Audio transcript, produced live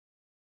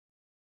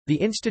The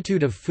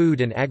Institute of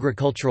Food and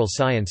Agricultural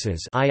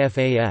Sciences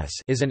 (IFAS)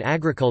 is an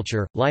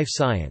agriculture, life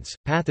science,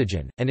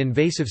 pathogen, and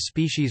invasive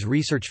species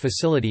research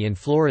facility in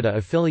Florida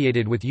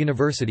affiliated with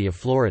University of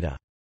Florida.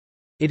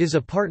 It is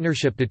a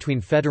partnership between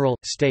federal,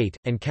 state,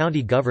 and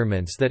county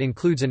governments that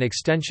includes an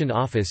extension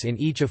office in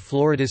each of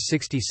Florida's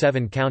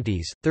 67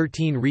 counties,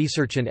 13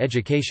 research and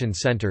education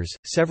centers,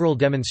 several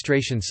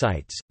demonstration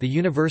sites, the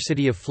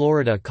University of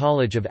Florida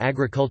College of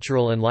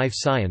Agricultural and Life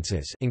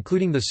Sciences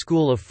including the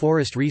School of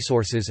Forest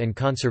Resources and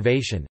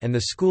Conservation and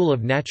the School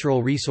of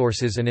Natural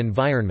Resources and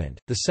Environment,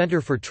 the Center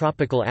for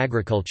Tropical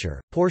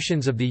Agriculture,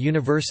 portions of the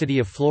University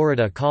of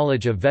Florida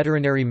College of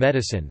Veterinary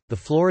Medicine, the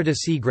Florida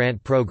Sea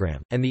Grant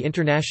Program, and the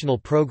International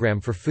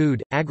Program for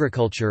Food,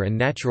 Agriculture and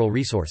Natural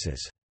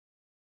Resources.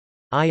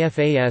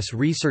 IFAS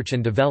research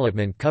and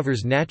development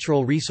covers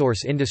natural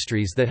resource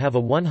industries that have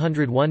a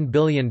 $101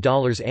 billion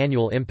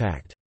annual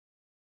impact.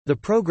 The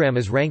program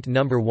is ranked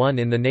number 1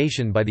 in the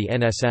nation by the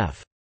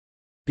NSF.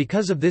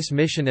 Because of this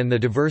mission and the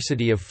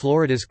diversity of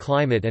Florida's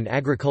climate and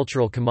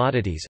agricultural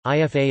commodities,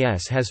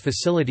 IFAS has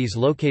facilities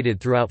located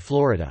throughout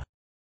Florida.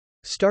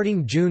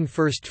 Starting June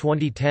 1,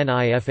 2010,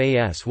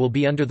 IFAS will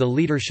be under the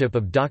leadership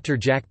of Dr.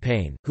 Jack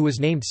Payne, who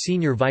was named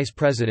Senior Vice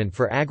President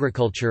for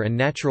Agriculture and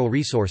Natural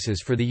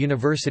Resources for the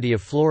University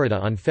of Florida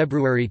on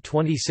February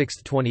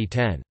 26,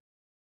 2010.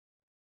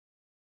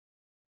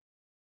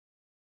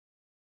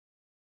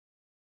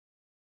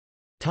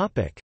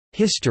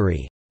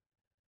 History.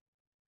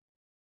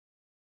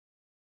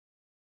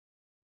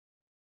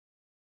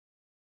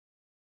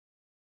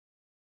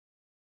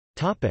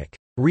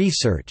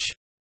 Research.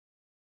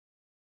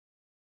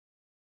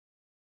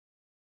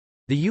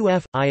 The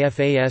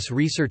IFAS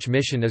research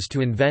mission is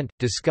to invent,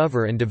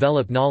 discover and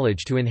develop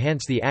knowledge to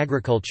enhance the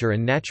agriculture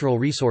and natural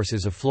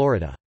resources of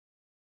Florida.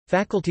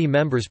 Faculty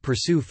members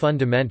pursue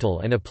fundamental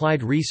and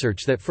applied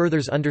research that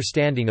furthers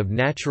understanding of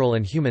natural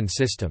and human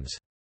systems.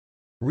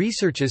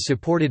 Research is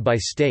supported by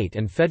state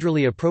and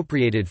federally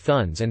appropriated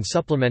funds and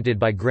supplemented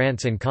by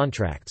grants and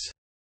contracts.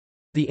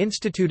 The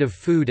Institute of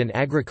Food and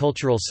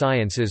Agricultural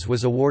Sciences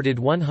was awarded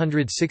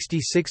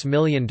 $166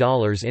 million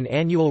in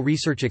annual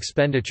research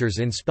expenditures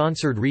in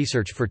sponsored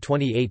research for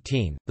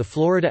 2018. The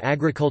Florida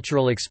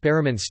Agricultural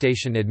Experiment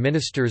Station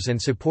administers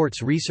and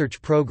supports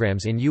research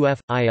programs in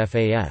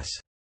IFAS.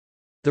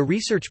 The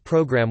research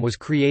program was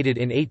created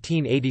in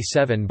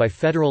 1887 by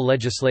federal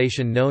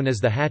legislation known as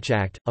the Hatch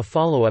Act, a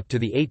follow-up to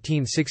the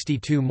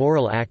 1862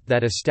 Morrill Act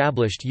that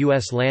established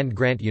U.S.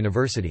 land-grant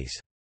universities.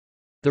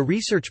 The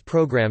research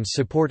programs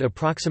support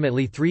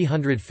approximately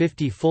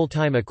 350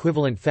 full-time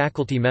equivalent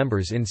faculty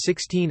members in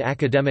 16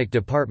 academic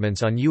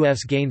departments on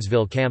U.S.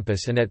 Gainesville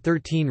campus and at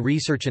 13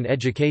 research and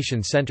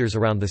education centers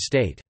around the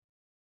state.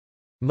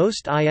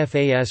 Most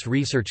IFAS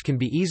research can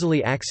be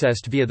easily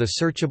accessed via the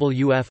searchable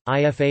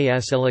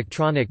IFAS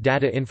Electronic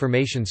Data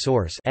Information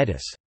Source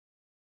 (EDIS).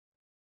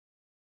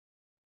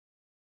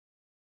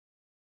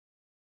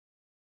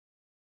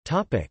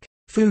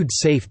 Food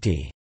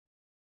safety.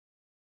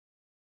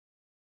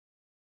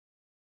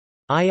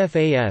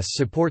 IFAS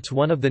supports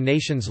one of the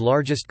nation's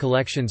largest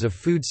collections of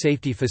food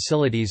safety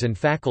facilities and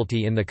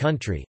faculty in the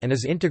country, and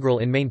is integral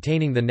in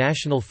maintaining the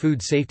National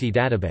Food Safety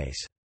Database.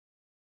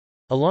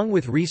 Along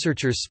with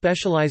researchers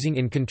specializing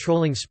in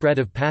controlling spread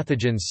of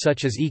pathogens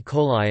such as E.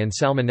 coli and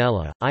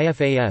Salmonella,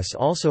 IFAS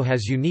also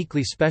has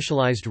uniquely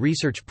specialized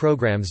research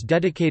programs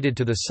dedicated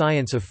to the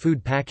science of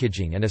food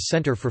packaging and a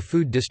center for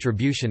food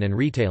distribution and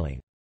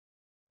retailing.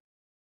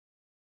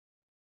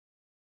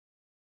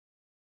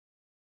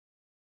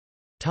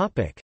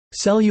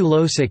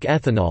 Cellulosic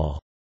ethanol.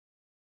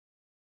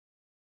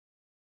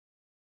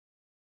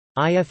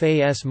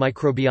 IFAS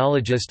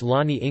microbiologist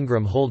Lonnie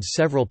Ingram holds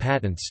several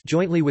patents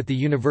jointly with the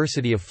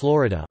University of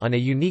Florida on a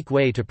unique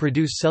way to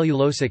produce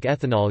cellulosic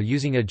ethanol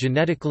using a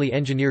genetically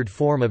engineered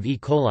form of E.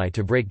 coli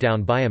to break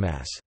down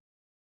biomass.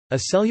 A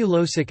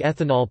cellulosic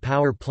ethanol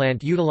power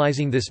plant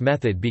utilizing this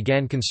method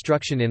began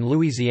construction in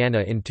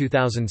Louisiana in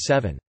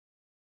 2007.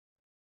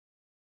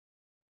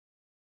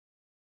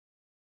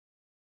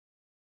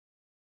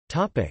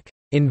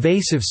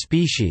 Invasive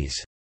species.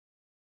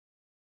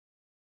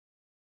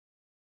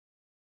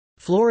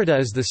 Florida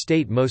is the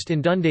state most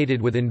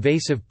inundated with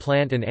invasive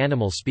plant and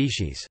animal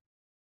species.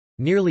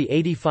 Nearly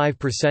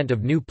 85%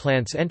 of new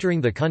plants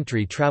entering the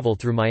country travel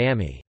through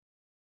Miami.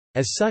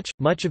 As such,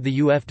 much of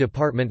the UF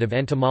Department of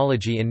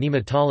Entomology and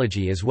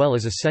Nematology as well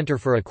as a Center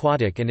for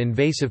Aquatic and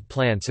Invasive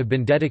Plants have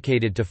been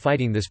dedicated to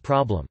fighting this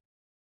problem.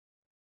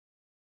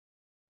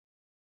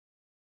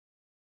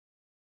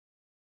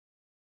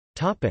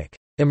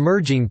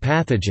 Emerging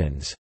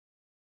pathogens.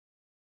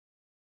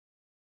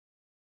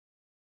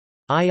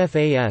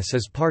 IFAS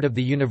is part of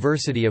the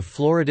University of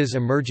Florida's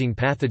Emerging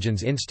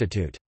Pathogens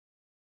Institute.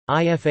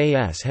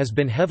 IFAS has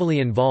been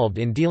heavily involved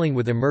in dealing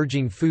with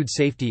emerging food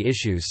safety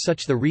issues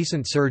such as the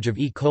recent surge of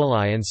E.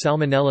 coli and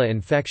Salmonella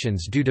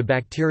infections due to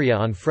bacteria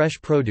on fresh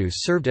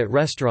produce served at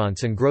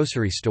restaurants and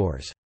grocery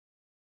stores.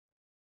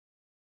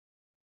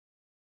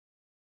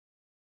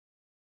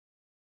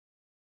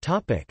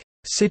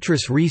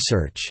 Citrus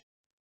research.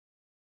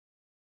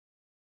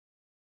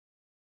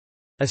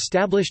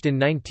 Established in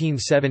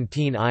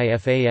 1917,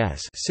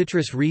 IFAS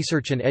Citrus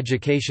Research and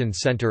Education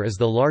Center is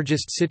the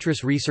largest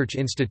citrus research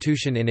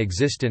institution in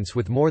existence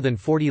with more than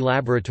 40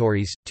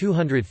 laboratories,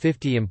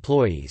 250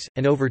 employees,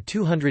 and over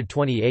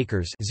 220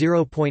 acres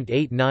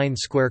 (0.89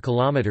 square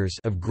kilometers)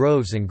 of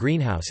groves and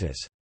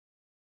greenhouses.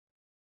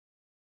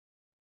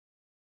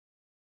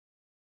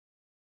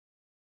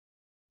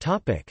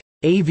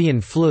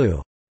 Avian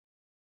flu.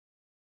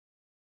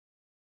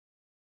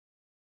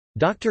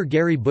 Dr.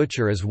 Gary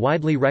Butcher is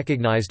widely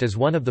recognized as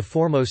one of the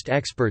foremost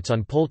experts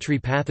on poultry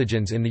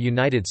pathogens in the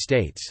United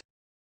States.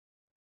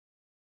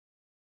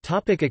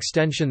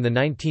 Extension. The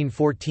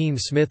 1914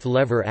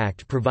 Smith-Lever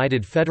Act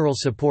provided federal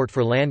support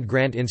for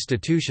land-grant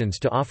institutions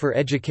to offer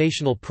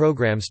educational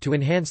programs to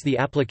enhance the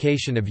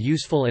application of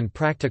useful and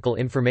practical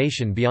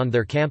information beyond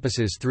their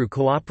campuses through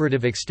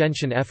cooperative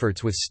extension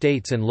efforts with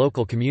states and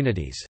local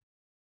communities.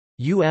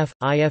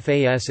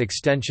 IFAS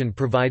Extension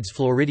provides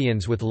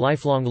Floridians with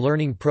lifelong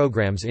learning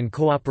programs in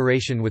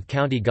cooperation with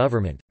county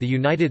government, the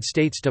United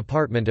States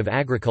Department of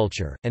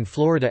Agriculture, and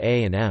Florida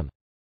A&M.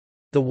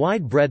 The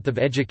wide breadth of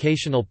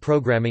educational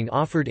programming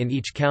offered in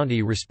each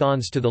county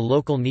responds to the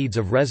local needs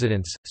of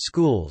residents,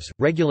 schools,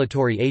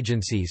 regulatory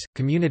agencies,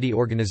 community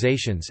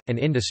organizations, and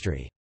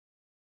industry.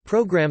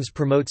 Programs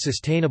promote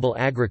sustainable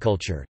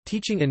agriculture,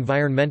 teaching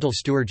environmental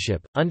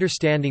stewardship,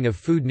 understanding of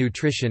food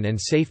nutrition and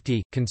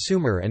safety,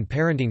 consumer and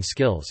parenting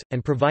skills,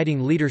 and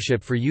providing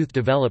leadership for youth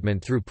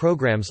development through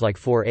programs like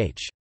 4-H.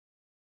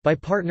 By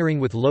partnering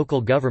with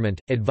local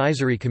government,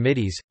 advisory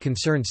committees,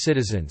 concerned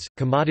citizens,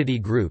 commodity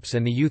groups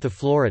and the youth of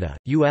Florida,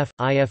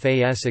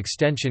 IFAS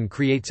Extension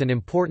creates an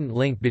important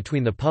link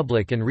between the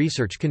public and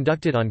research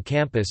conducted on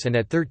campus and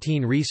at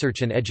 13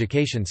 research and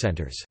education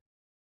centers.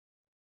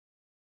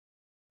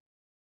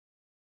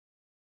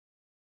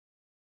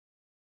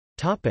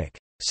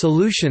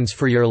 Solutions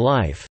for Your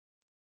Life.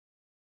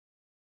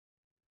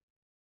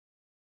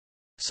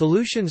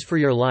 Solutions for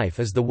Your Life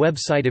is the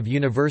website of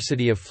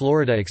University of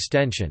Florida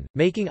Extension,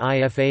 making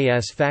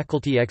IFAS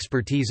faculty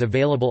expertise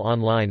available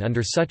online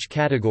under such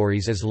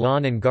categories as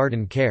lawn and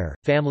garden care,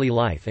 family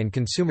life and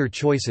consumer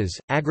choices,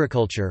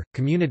 agriculture,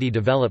 community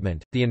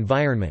development, the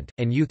environment,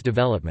 and youth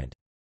development.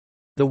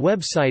 The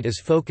website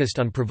is focused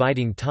on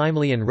providing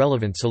timely and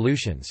relevant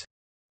solutions.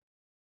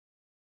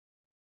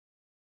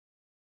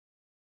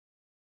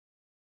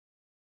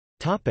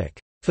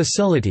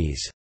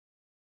 Facilities.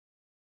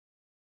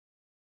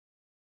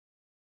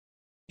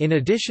 In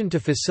addition to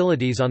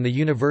facilities on the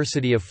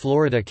University of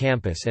Florida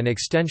campus and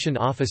extension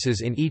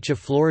offices in each of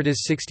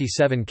Florida's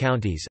 67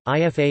 counties,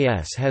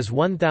 IFAS has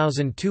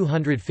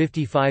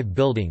 1,255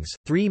 buildings,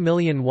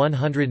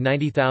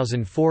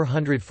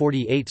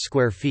 3,190,448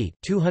 square feet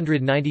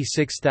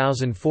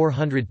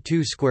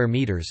 (296,402 square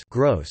meters)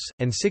 gross,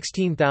 and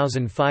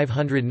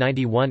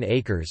 16,591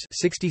 acres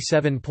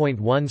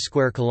 (67.1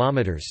 square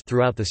kilometers)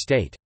 throughout the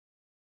state.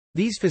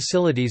 These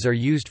facilities are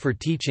used for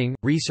teaching,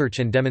 research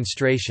and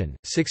demonstration,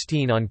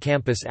 16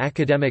 on-campus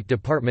academic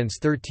departments,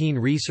 13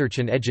 research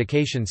and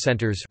education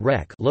centers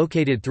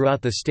located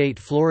throughout the state,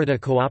 Florida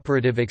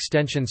Cooperative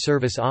Extension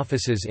Service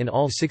offices in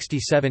all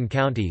 67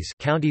 counties.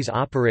 Counties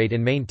operate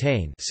and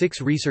maintain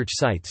 6 research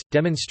sites,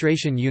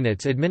 demonstration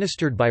units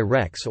administered by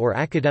recs or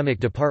academic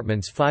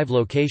departments, 5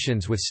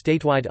 locations with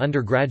statewide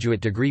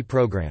undergraduate degree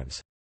programs.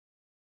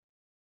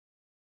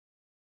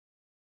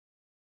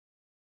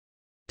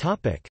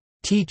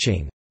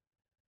 Teaching.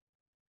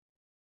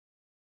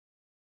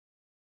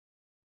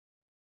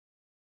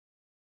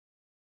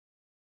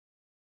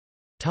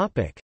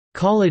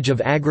 College of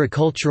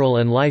Agricultural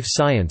and Life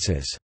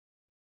Sciences.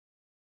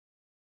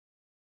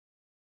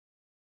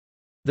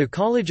 The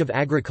College of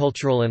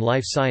Agricultural and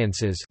Life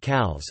Sciences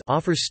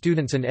offers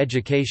students an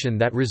education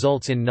that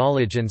results in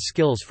knowledge and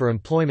skills for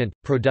employment,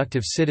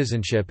 productive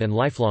citizenship and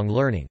lifelong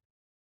learning.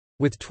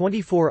 With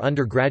 24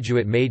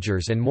 undergraduate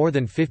majors and more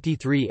than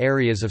 53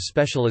 areas of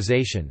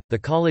specialization, the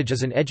college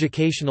is an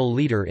educational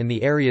leader in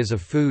the areas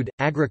of food,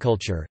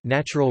 agriculture,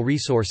 natural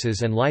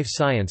resources and life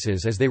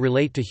sciences as they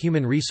relate to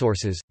human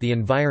resources, the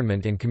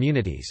environment and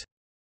communities.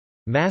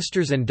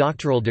 Master's and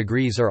doctoral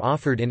degrees are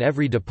offered in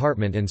every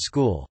department and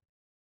school.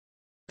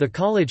 The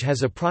college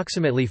has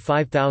approximately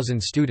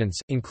 5,000 students,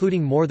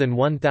 including more than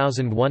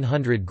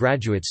 1,100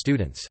 graduate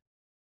students.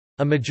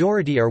 A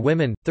majority are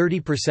women,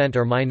 30%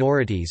 are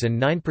minorities and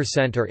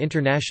 9% are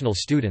international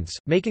students,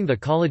 making the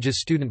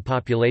college's student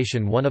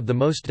population one of the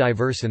most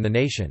diverse in the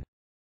nation.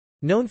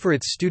 Known for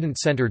its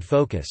student-centered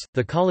focus,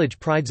 the college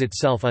prides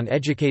itself on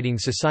educating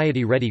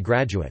society-ready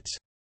graduates.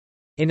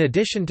 In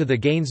addition to the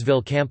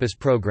Gainesville campus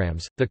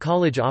programs, the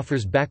college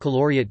offers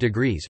baccalaureate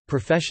degrees,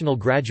 professional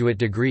graduate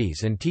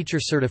degrees and teacher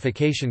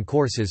certification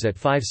courses at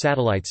 5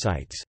 satellite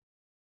sites.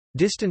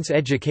 Distance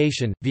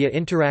education, via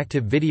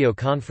interactive video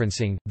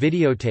conferencing,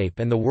 videotape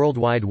and the World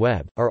Wide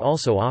Web, are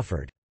also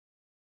offered.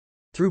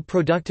 Through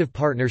productive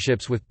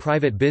partnerships with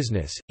private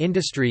business,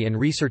 industry and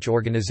research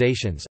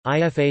organizations,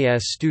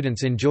 IFAS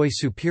students enjoy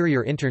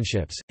superior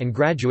internships, and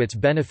graduates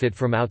benefit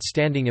from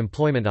outstanding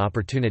employment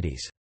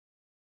opportunities.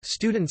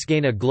 Students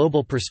gain a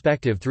global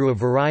perspective through a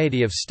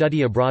variety of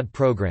study abroad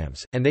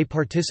programs, and they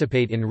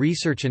participate in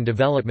research and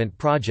development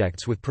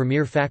projects with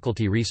premier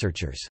faculty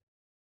researchers.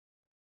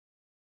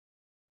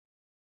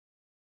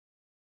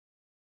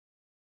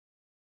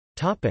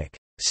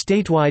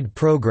 Statewide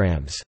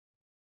programs.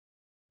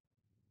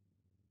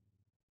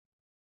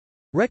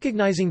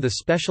 Recognizing the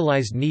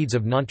specialized needs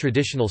of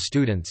nontraditional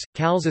students,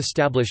 CALS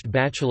established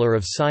Bachelor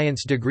of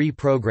Science degree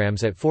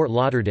programs at Fort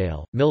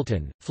Lauderdale,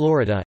 Milton,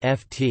 Florida,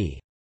 Ft.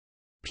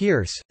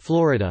 Pierce,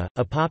 Florida,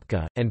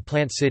 Apopka, and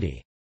Plant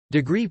City.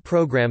 Degree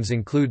programs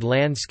include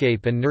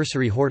landscape and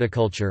nursery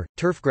horticulture,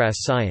 turfgrass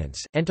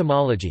science,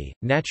 entomology,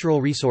 natural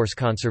resource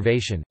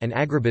conservation, and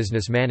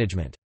agribusiness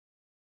management.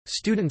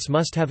 Students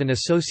must have an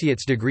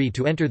associate's degree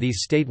to enter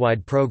these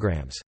statewide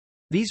programs.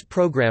 These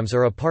programs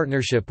are a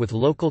partnership with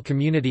local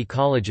community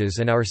colleges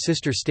and our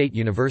sister state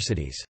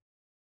universities.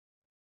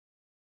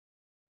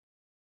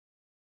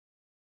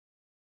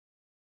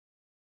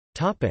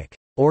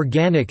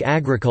 Organic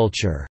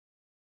agriculture.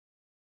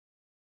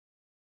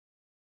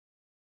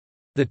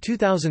 The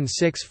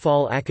 2006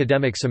 fall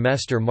academic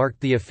semester marked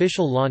the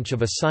official launch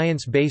of a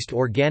science-based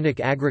organic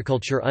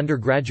agriculture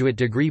undergraduate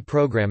degree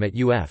program at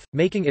UF,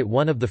 making it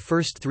one of the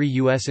first 3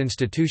 U.S.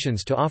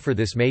 institutions to offer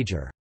this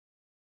major.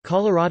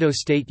 Colorado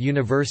State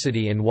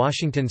University and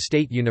Washington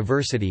State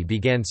University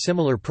began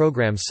similar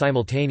programs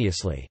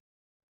simultaneously.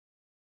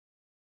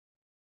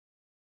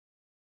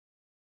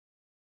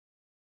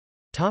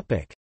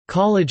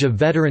 College of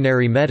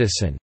Veterinary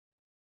Medicine.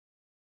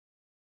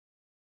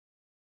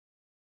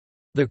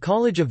 The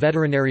College of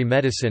Veterinary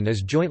Medicine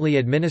is jointly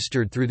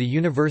administered through the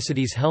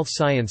university's Health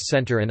Science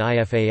Center and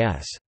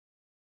IFAS.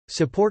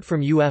 Support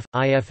from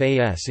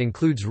IFAS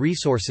includes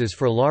resources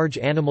for large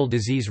animal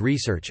disease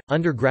research,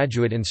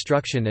 undergraduate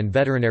instruction and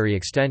veterinary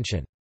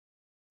extension.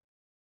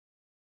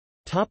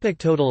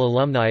 Total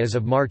alumni as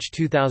of March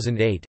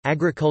 2008,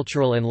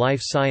 Agricultural and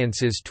Life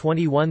Sciences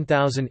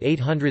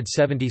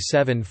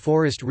 21,877,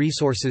 Forest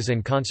Resources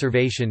and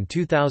Conservation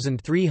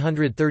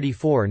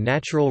 2,334,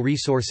 Natural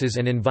Resources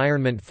and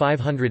Environment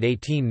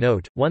 518.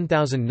 Note,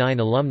 1,009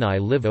 alumni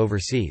live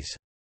overseas.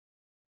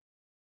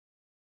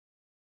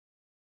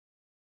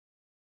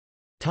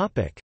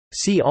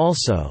 See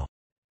also: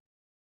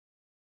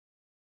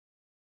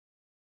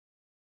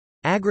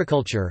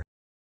 Agriculture,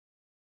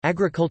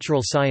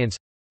 Agricultural science,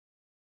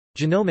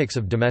 Genomics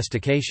of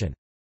domestication.